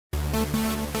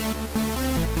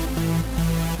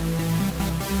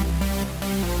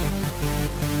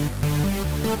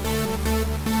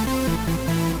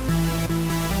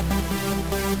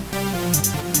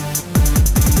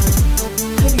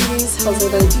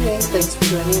everybody doing? Thanks for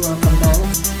joining me. Welcome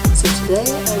back. So today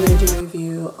I'm going to do a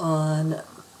review on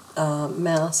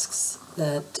masks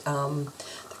that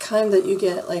the kind that you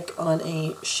get like on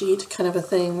a sheet kind of a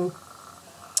thing,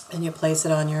 and you place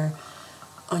it on your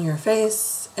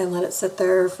face and let it sit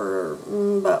there for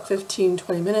about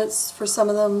 15-20 minutes for some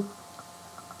of them.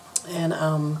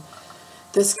 And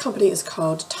this company is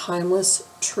called Timeless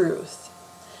Truth,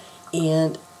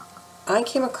 and I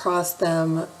came across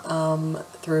them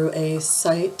through a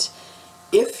site.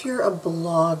 If you're a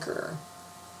blogger,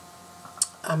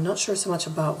 I'm not sure so much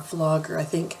about vlogger. I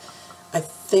think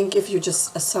if you're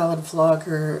just a solid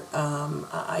vlogger,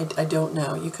 I don't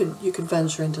know. You could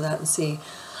venture into that and see.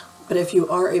 But if you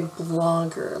are a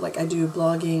blogger, like I do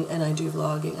blogging and I do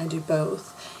vlogging, I do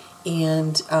both.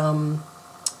 And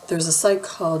there's a site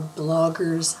called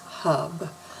Bloggers Hub.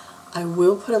 I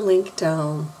will put a link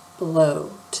down below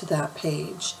to that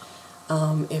page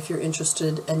if you're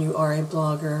interested and you are a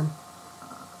blogger.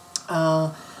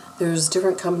 There's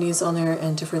different companies on there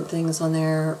and different things on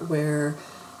there where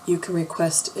you can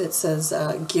request. It says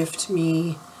gift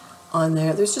me on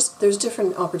there. There's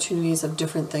different opportunities of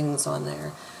different things on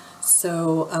there.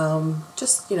 So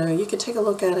just, you could take a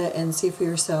look at it and see for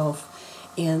yourself.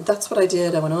 And that's what I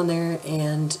did. I went on there,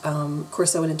 and of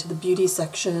course I went into the beauty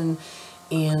section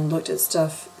and looked at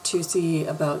stuff to see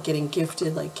about getting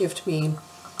gifted, like gift me.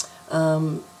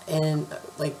 And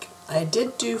like I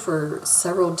did do for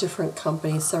several different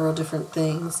companies, several different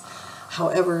things.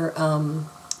 However,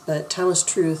 but Timeless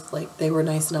Truth, like they were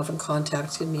nice enough and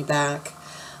contacted me back.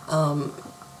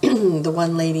 The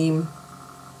one lady,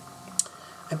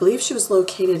 I believe she was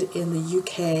located in the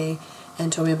UK,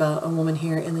 and told me about a woman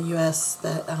here in the US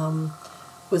that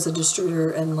was a distributor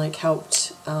and like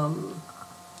helped,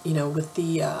 with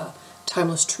the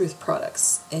Timeless Truth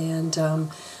products. And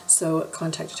so I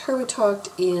contacted her, we talked,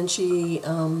 and she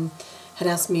had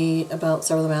asked me about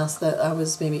several of the masks that I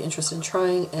was maybe interested in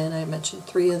trying, and I mentioned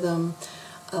 3 of them.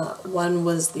 One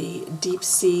was the Deep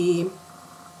Sea,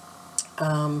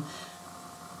 of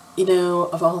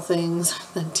all things,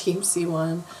 the Deep Sea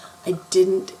one. I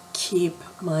didn't keep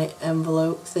my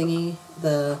envelope thingy,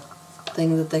 the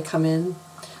thing that they come in.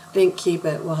 I didn't keep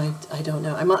it. Well, I don't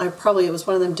know. It was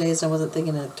one of them days I wasn't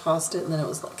thinking, I tossed it, and then it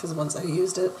was like, because once I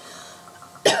used it,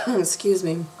 excuse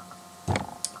me,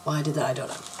 why I did that, I don't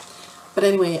know. But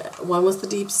anyway, one was the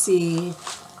Deep Sea,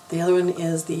 the other one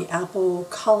is the Apple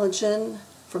Collagen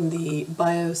from the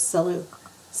Biocellulose,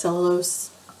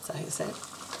 is that how you say it?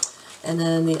 And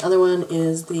then the other one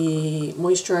is the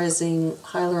Moisturizing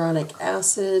Hyaluronic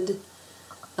Acid,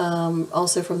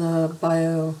 also from the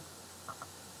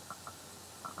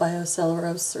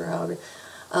Biocellulose, or however.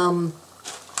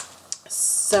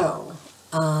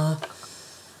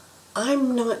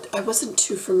 I wasn't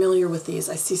too familiar with these.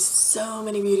 I see so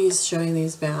many beauties showing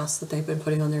these masks that they've been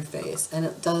putting on their face, and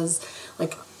it does,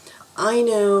 like, I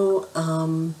know,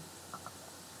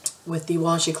 with the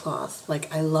washi cloth,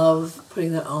 like I love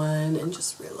putting that on and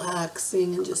just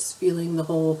relaxing and just feeling the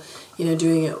whole,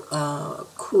 doing it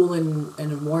cool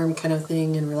and warm kind of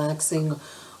thing, and relaxing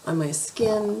on my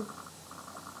skin.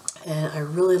 And I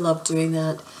really love doing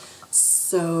that.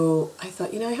 So I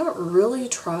thought, I haven't really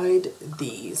tried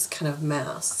these kind of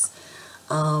masks.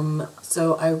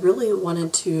 So I really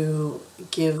wanted to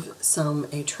give some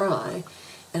a try.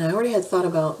 And I already had thought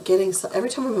about getting some. Every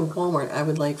time I'm in Walmart, I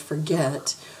would like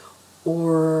forget,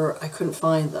 or I couldn't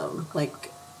find them,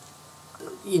 like,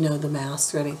 the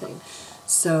masks or anything.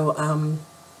 So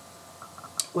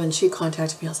when she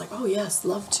contacted me, I was like, oh yes,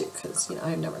 love to, because,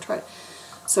 I've never tried it.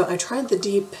 So I tried the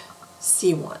Deep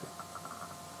Sea one.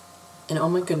 And oh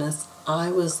my goodness,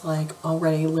 I was like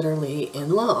already literally in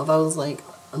love. I was like,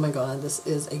 oh my god, this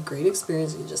is a great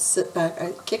experience. You just sit back,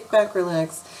 I kick back,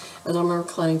 relax, I was on my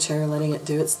reclining chair, letting it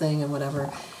do its thing and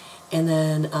whatever. And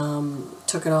then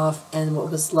took it off, and what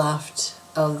was left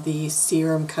of the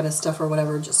serum kind of stuff or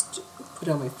whatever, just put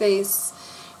it on my face,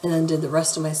 and then did the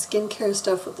rest of my skincare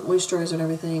stuff with the moisturizer and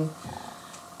everything.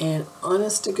 And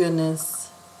honest to goodness,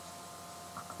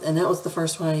 and that was the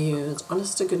first one I used,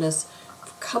 honest to goodness, for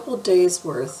a couple days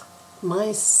worth,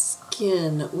 my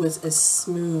skin was as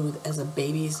smooth as a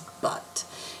baby's butt.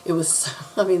 It was,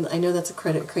 I mean, I know that's a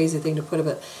crazy thing to put it,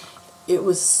 but it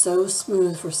was so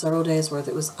smooth for several days worth,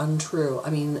 it was untrue. I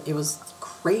mean, it was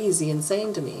crazy,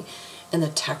 insane to me. And the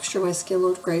texture of my skin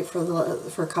looked great for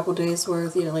a couple days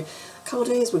worth, like a couple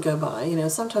days would go by.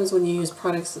 Sometimes when you use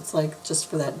products, it's like just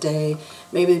for that day,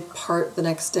 maybe part the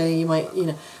next day you might,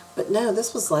 but no,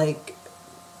 this was like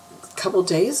a couple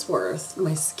days worth.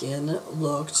 My skin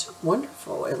looked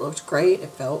wonderful. It looked great. It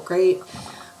felt great.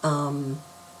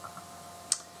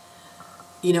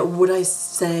 you know, would I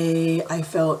say I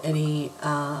felt any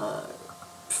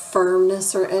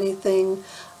firmness or anything?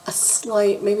 A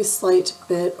slight, maybe slight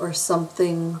bit or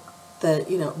something that,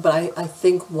 you know, but I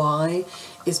think why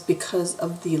is because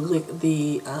of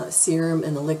the serum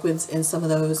and the liquids in some of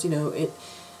those, you know, it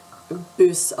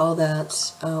boosts all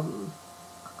that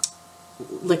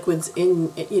liquids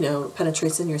in, you know,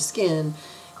 penetrates in your skin.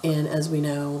 And as we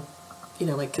know, you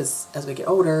know, like, because as we get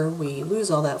older, we lose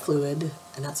all that fluid,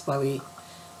 and that's why we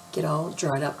get all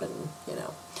dried up, and, you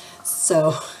know,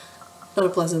 so not a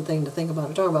pleasant thing to think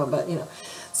about or talk about, but, you know,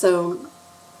 so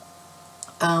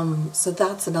so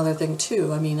that's another thing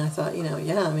too. I mean, I thought, you know,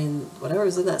 yeah, I mean,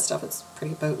 whatever's in that stuff, it's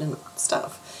pretty potent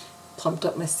stuff. Plumped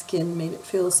up my skin, made it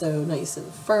feel so nice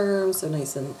and firm, so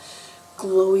nice and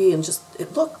glowy, and just,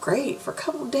 it looked great for a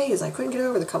couple of days. I couldn't get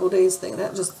over the couple of days thing.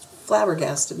 That just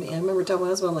flabbergasted me. I remember telling my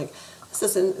husband, I'm like,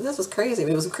 this is crazy. I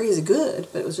mean, it was crazy good,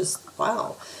 but it was just,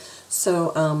 wow.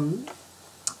 So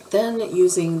then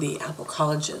using the apple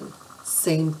collagen,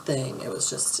 same thing. It was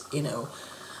just, you know,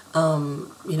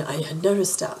 I had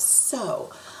noticed that.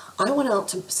 So I went out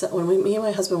to, when me and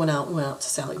my husband went out to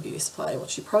Sally Beauty Supply,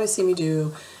 which you probably see me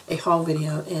do a haul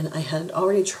video, and I had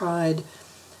already tried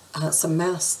some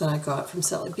masks that I got from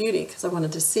Sally Beauty, because I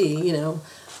wanted to see, you know,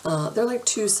 they're like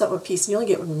 2 something a piece, and you only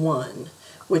get one,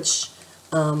 which,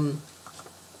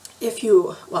 if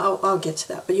you, well, I'll get to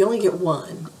that, but you only get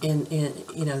one in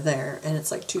you know, there, and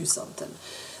it's like 2 something.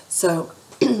 So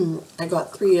I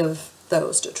got 3 of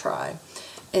those to try,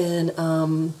 and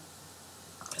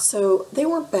so they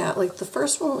weren't bad. Like, the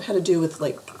first one had to do with,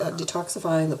 like,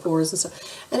 detoxifying the pores and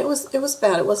stuff, and it was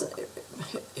bad. It was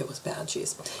bad,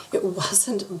 jeez. It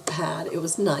wasn't bad. It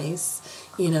was nice,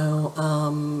 you know.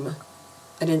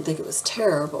 I didn't think it was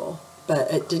terrible,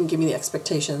 but it didn't give me the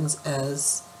expectations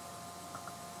as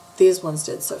these ones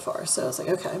did so far. So I was like,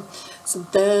 okay. So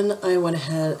then I went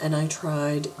ahead and I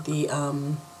tried the, I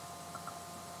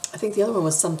think the other one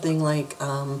was something like,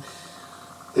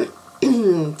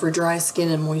 for dry skin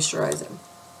and moisturizing.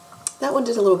 That one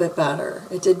did a little bit better.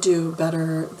 It did do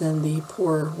better than the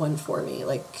pore one for me.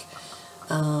 Like,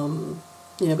 you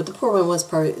know, but the pore one was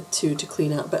probably to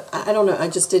clean up. But I don't know. I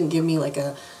just didn't give me like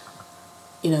a,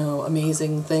 you know,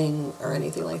 amazing thing or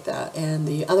anything like that. And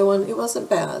the other one, it wasn't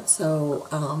bad. So,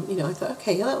 you know, I thought,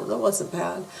 okay, yeah, that wasn't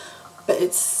bad. But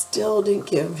it still didn't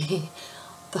give me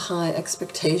the high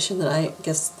expectation that I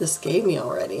guess this gave me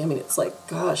already. I mean, it's like,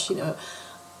 gosh, you know,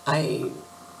 I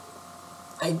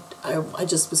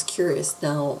just was curious.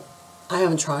 Now, I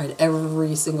haven't tried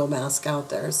every single mask out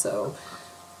there, so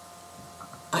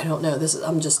I don't know.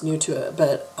 I'm just new to it,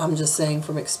 but I'm just saying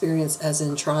from experience, as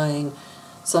in trying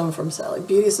some from Sally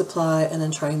Beauty Supply and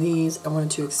then trying these, I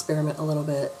wanted to experiment a little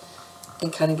bit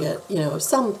and kind of get, you know,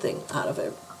 something out of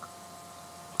it.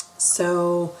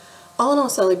 So, all in all,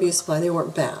 Sally Beauty Supply, they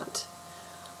weren't bad,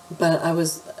 but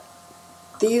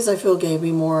these I feel gave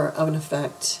me more of an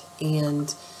effect.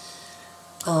 And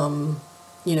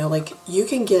you know, like, you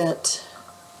can get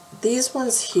these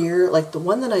ones here, like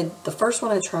the first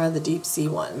one I tried, the deep sea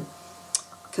one,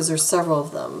 because there's several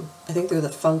of them. I think they're the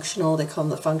functional, they call them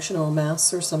the functional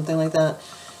masks or something like that.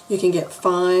 You can get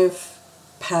 5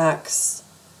 packs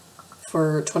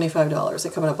for $25. They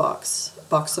come in a box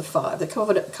of 5. They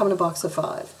come in a box of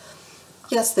 5.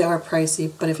 Yes, they are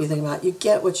pricey, but if you think about it, you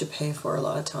get what you pay for a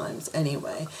lot of times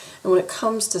anyway. And when it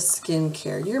comes to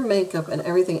skincare, your makeup and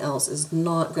everything else is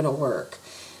not going to work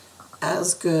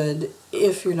as good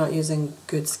if you're not using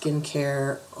good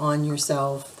skincare on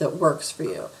yourself that works for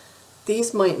you.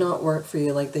 These might not work for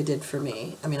you like they did for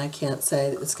me. I mean, I can't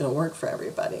say that it's going to work for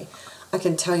everybody. I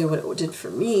can tell you what it did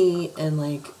for me, and,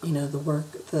 like, you know,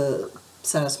 the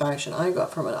satisfaction I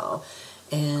got from it all.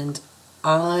 And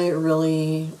I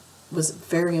really was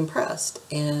very impressed,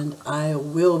 and I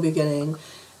will be getting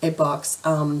a box.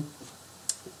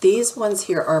 These ones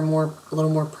here are a little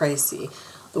more pricey.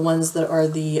 The ones that are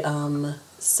the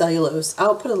cellulose,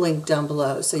 I'll put a link down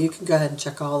below so you can go ahead and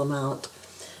check all them out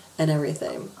and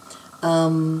everything.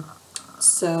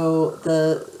 So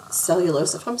the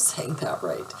cellulose, if I'm saying that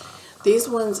right, these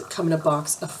ones come in a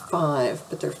box of 5,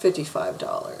 but they're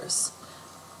 $55.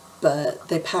 But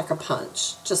they pack a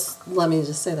punch. Let me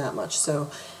just say that much. So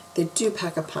they do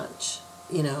pack a punch,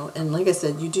 you know, and like I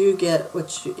said, you do get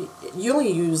what you only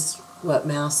use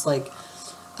masks, like,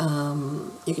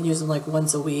 you can use them like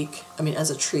once a week. I mean,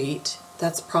 as a treat.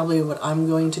 That's probably what I'm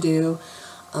going to do.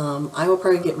 I will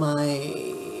probably get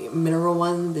my mineral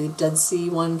one, the Dead Sea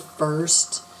one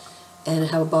first, and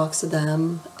have a box of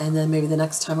them, and then maybe the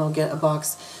next time I'll get a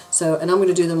box. So, and I'm going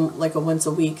to do them like a once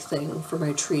a week thing for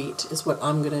my treat is what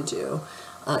I'm going to do.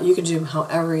 You can do them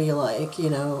however you like, you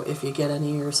know, if you get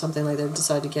any or something like that,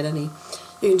 decide to get any,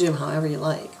 you can do them however you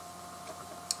like.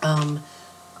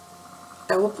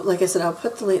 I will, like I said, I'll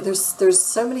put the link. There's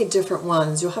so many different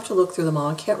ones. You'll have to look through them all.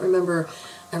 I can't remember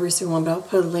every single one, but I'll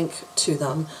put a link to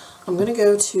them. I'm going to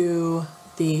go to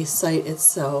the site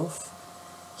itself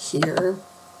here.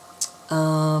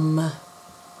 And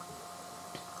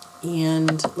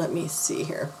let me see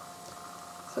here.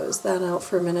 Close that out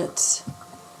for a minute.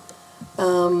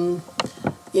 You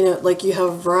know, like you have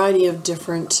a variety of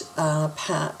different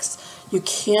packs. You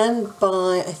can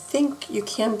buy, I think you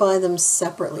can buy them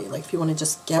separately, like if you want to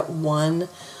just get one.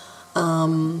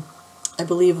 I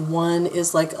believe one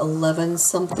is like 11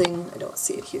 something. I don't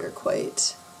see it here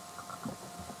quite.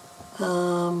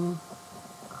 I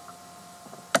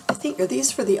think, are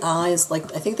these for the eyes?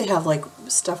 Like, I think they have like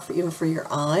stuff for, even for your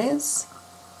eyes.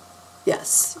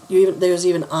 Yes, there's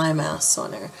even eye masks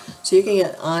on there. So you can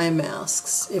get eye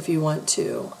masks if you want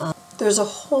to. There's a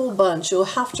whole bunch. You'll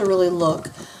have to really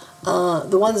look.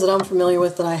 The ones that I'm familiar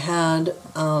with that I had,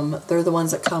 they're the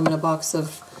ones that come in a box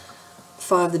of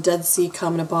 5. The Dead Sea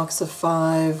come in a box of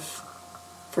 5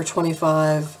 for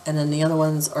 $25, and then the other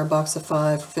ones are a box of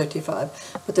 5 for $55.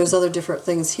 But there's other different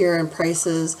things here and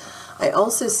prices. I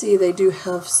also see they do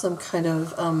have some kind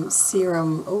of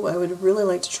serum. Oh, I would really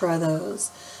like to try those.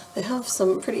 They have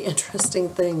some pretty interesting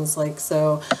things, like,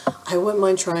 so I wouldn't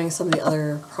mind trying some of the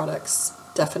other products,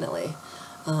 definitely.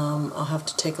 I'll have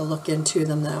to take a look into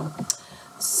them though.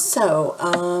 So,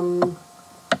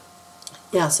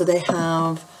 yeah, so they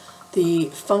have the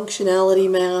functionality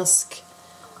mask,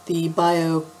 the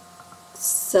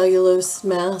biocellulose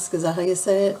mask, is that how you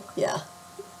say it? Yeah.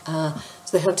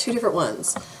 So they have two different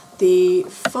ones. The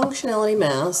functionality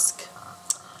mask,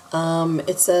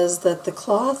 it says that the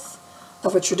cloth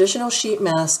of a traditional sheet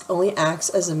mask only acts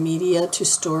as a media to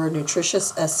store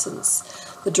nutritious essence.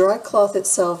 The dry cloth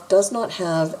itself does not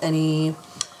have any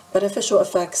beneficial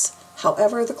effects.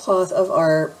 However, the cloth of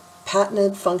our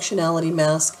patented functionality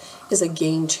mask is a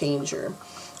game changer.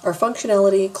 Our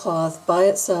functionality cloth by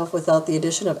itself, without the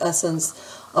addition of essence,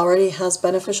 already has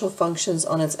beneficial functions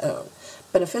on its own.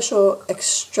 Beneficial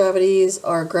extravagancies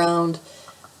are ground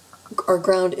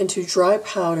into dry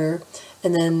powder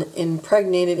and then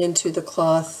impregnated into the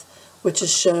cloth, which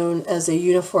is shown as a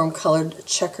uniform colored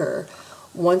checker.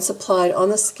 Once applied on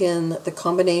the skin, the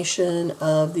combination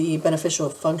of the beneficial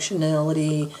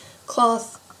functionality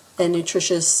cloth and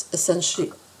nutrition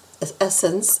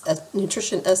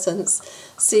essence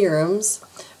serums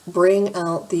bring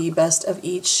out the best of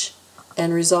each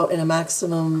and result in a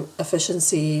maximum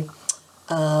efficiency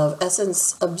of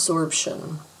essence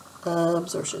absorption.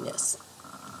 Yes.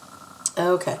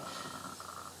 Okay.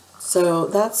 So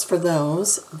that's for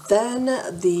those. Then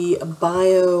the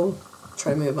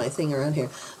try to move my thing around here.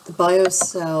 The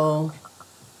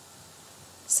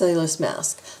Biocellulose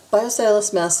mask.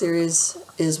 Biocellulose mask series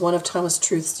is one of Thomas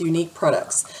Truth's unique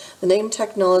products. The name,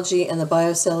 technology, and the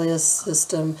Biocellulose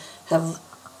system have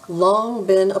long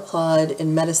been applied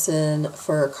in medicine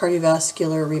for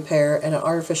cardiovascular repair and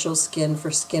artificial skin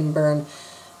for skin burn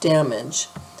damage.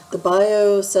 The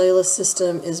Biocellulose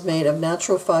system is made of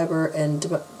natural fiber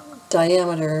and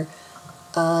diameter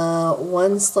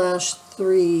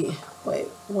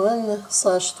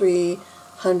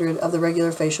 1/300 of the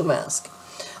regular facial mask.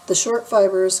 The short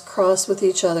fibers cross with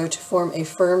each other to form a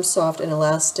firm, soft, and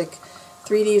elastic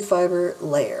 3D fiber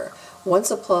layer.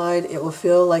 Once applied, it will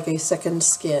feel like a second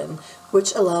skin,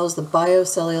 which allows the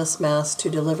Biocellulose mask to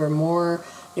deliver more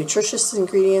nutritious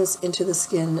ingredients into the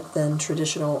skin than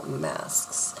traditional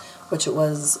masks, which it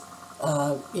was,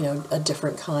 you know, a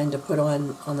different kind to put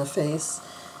on the face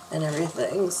and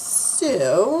everything.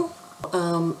 So,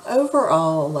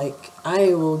 overall, like,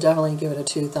 I will definitely give it a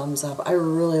 2 thumbs up. I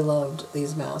really loved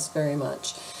these masks very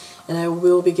much. And I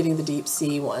will be getting the deep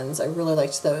sea ones. I really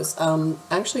liked those.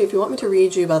 Actually, if you want me to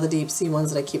read you about the deep sea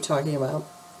ones that I keep talking about,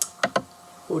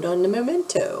 hold on a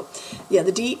memento. Yeah,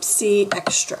 the deep sea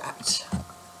extract.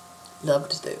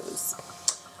 Loved those.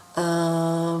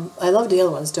 I love the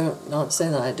other ones. Not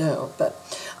saying that I don't, but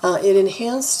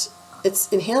it's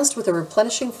enhanced with a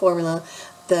replenishing formula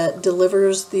that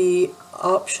delivers the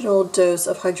optional dose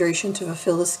of hydration to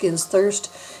fulfill the skin's thirst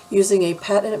using a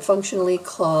patented functionally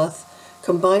cloth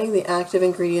combining the active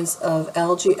ingredients of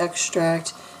algae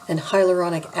extract and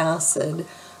hyaluronic acid,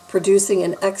 producing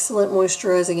an excellent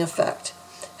moisturizing effect,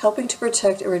 helping to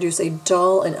protect and reduce a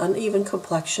dull and uneven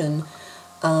complexion.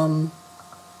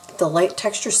 The light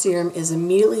texture serum is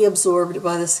immediately absorbed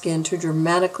by the skin to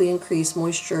dramatically increase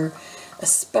moisture,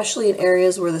 especially in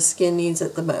areas where the skin needs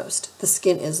it the most. The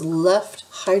skin is left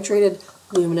hydrated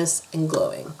luminous and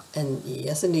glowing. And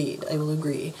yes, indeed, I will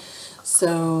agree.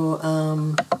 So,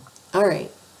 all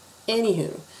right.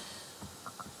 Anywho,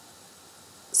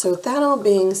 so with that all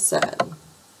being said,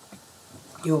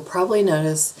 you will probably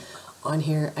notice on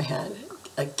here I had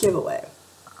a giveaway.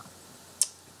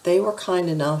 They were kind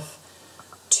enough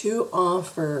to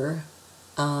offer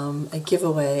a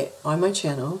giveaway on my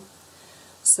channel.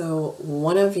 So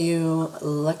one of you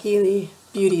lucky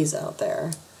beauties out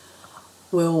there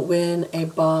will win a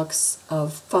box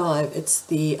of 5. It's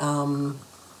the,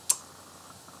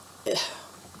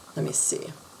 let me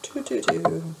see.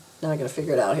 Now I gotta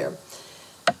figure it out here.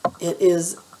 It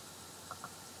is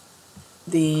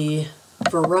the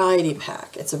variety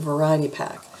pack. It's a variety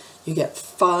pack. You get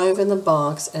 5 in the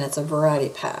box, and it's a variety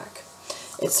pack.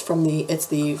 It's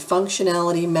the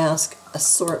Functionality Mask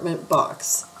Assortment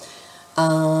box.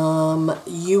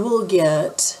 You will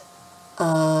get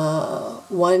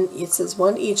one. It says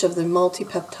 1 each of the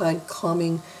multi-peptide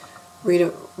calming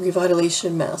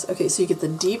revitalization mask. Okay, so you get the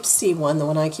deep sea one, the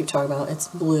one I keep talking about. It's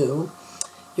blue.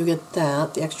 You get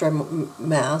that, the extra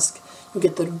mask. You'll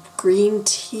get the green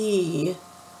tea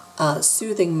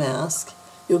soothing mask.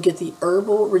 You'll get the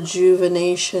herbal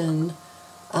rejuvenation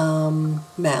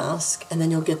mask, and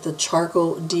then you'll get the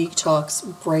charcoal detox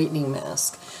brightening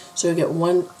mask. So you'll get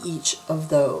 1 each of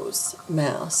those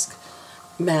masks,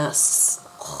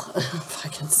 if I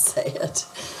can say it.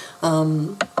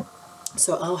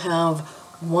 So I'll have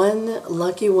 1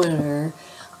 lucky winner.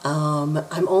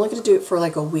 I'm only going to do it for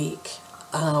like a week.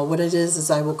 What it is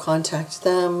I will contact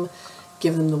them,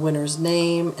 give them the winner's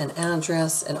name and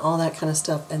address and all that kind of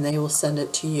stuff, and they will send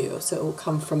it to you. So it will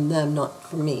come from them, not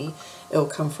from me. It will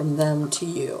come from them to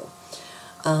you.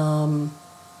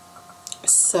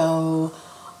 So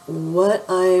what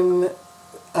I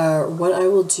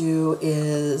will do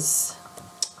is,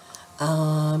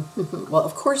 well,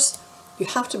 of course, you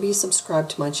have to be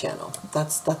subscribed to my channel.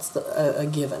 That's a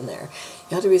given there.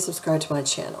 You have to be subscribed to my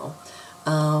channel.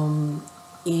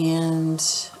 And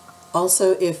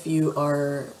also, if you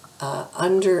are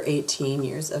under 18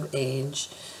 years of age,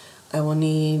 I will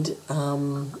need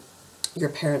your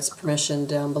parents' permission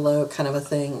down below, kind of a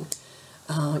thing,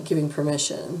 giving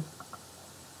permission.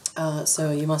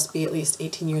 So you must be at least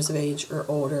 18 years of age or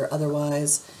older,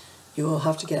 otherwise you will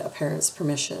have to get a parent's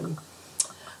permission.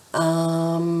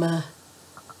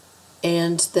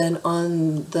 And then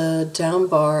on the down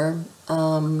bar,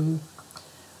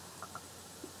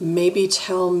 maybe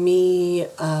tell me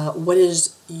what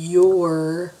is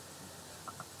your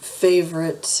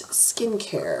favorite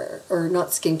skincare, or not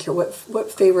skincare,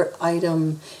 what favorite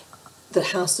item that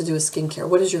has to do with skincare.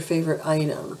 What is your favorite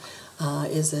item?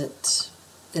 Is it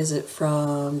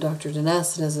from Dr.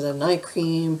 Denesen? Is it a night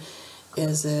cream?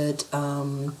 Is it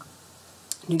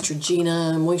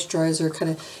Neutrogena moisturizer?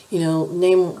 Kind of,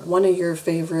 name one of your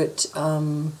favorite,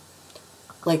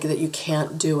 like that you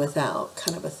can't do without,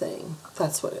 kind of a thing.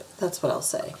 That's what I'll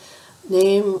say.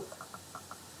 Name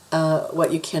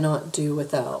what you cannot do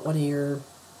without, one of your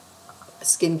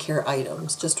skincare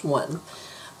items, just one.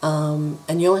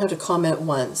 And you only have to comment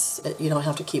once. You don't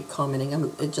have to keep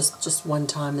commenting. Just one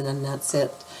time, and then that's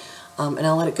it. And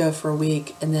I'll let it go for a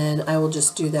week, and then I will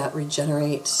just do that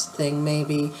regenerate thing.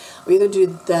 Maybe I'll either do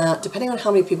that, depending on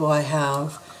how many people I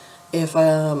have. If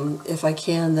I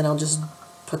can, then I'll just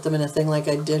put them in a thing like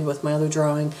I did with my other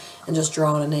drawing, and just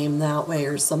draw out a name that way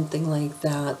or something like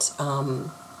that.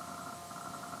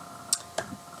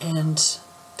 And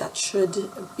that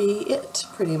should be it,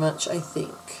 pretty much, I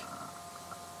think.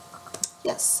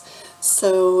 Yes.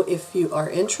 So if you are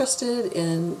interested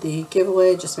in the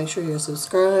giveaway, just make sure you're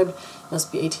subscribed. You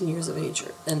must be 18 years of age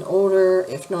and older.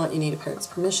 If not, you need a parent's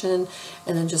permission.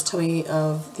 And then just tell me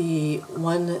of the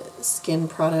one skin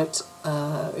product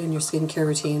in your skincare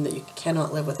routine that you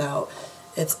cannot live without.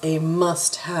 It's a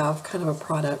must-have kind of a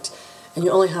product. And you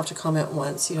only have to comment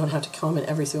once. You don't have to comment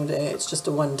every single day. It's just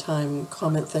a one-time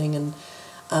comment thing. And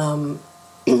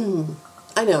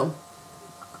I know,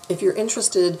 if you're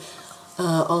interested,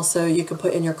 also you can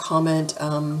put in your comment,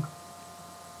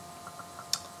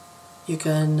 you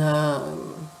can,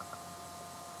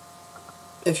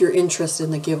 if you're interested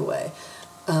in the giveaway,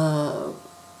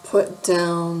 put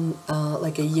down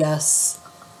like a yes,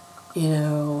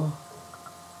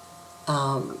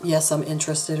 yes, I'm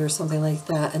interested, or something like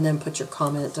that, and then put your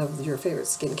comment of your favorite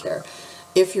skincare.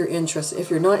 If you're interested. If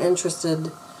you're not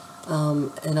interested,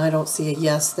 and I don't see a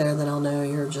yes there, then I'll know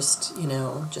you're just,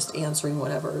 just answering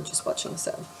whatever, just watching.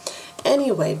 So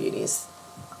anyway, beauties,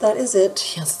 that is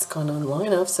it. Yes, it's gone on long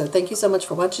enough. So thank you so much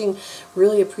for watching.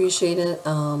 Really appreciate it.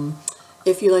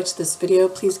 If you liked this video,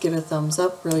 please give it a thumbs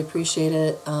up. Really appreciate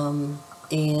it. And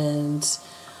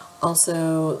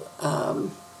Also,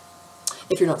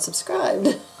 if you're not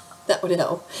subscribed, that would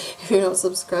help. If you're not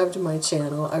subscribed to my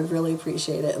channel, I really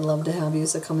appreciate it and love to have you,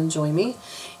 so come and join me.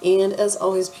 And as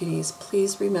always, beauties,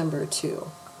 please remember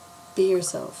to be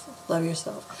yourself, love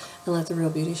yourself, and let the real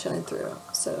beauty shine through.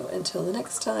 So until the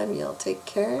next time, y'all take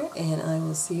care, and I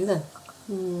will see you then.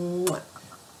 Mwah.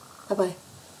 Bye-bye.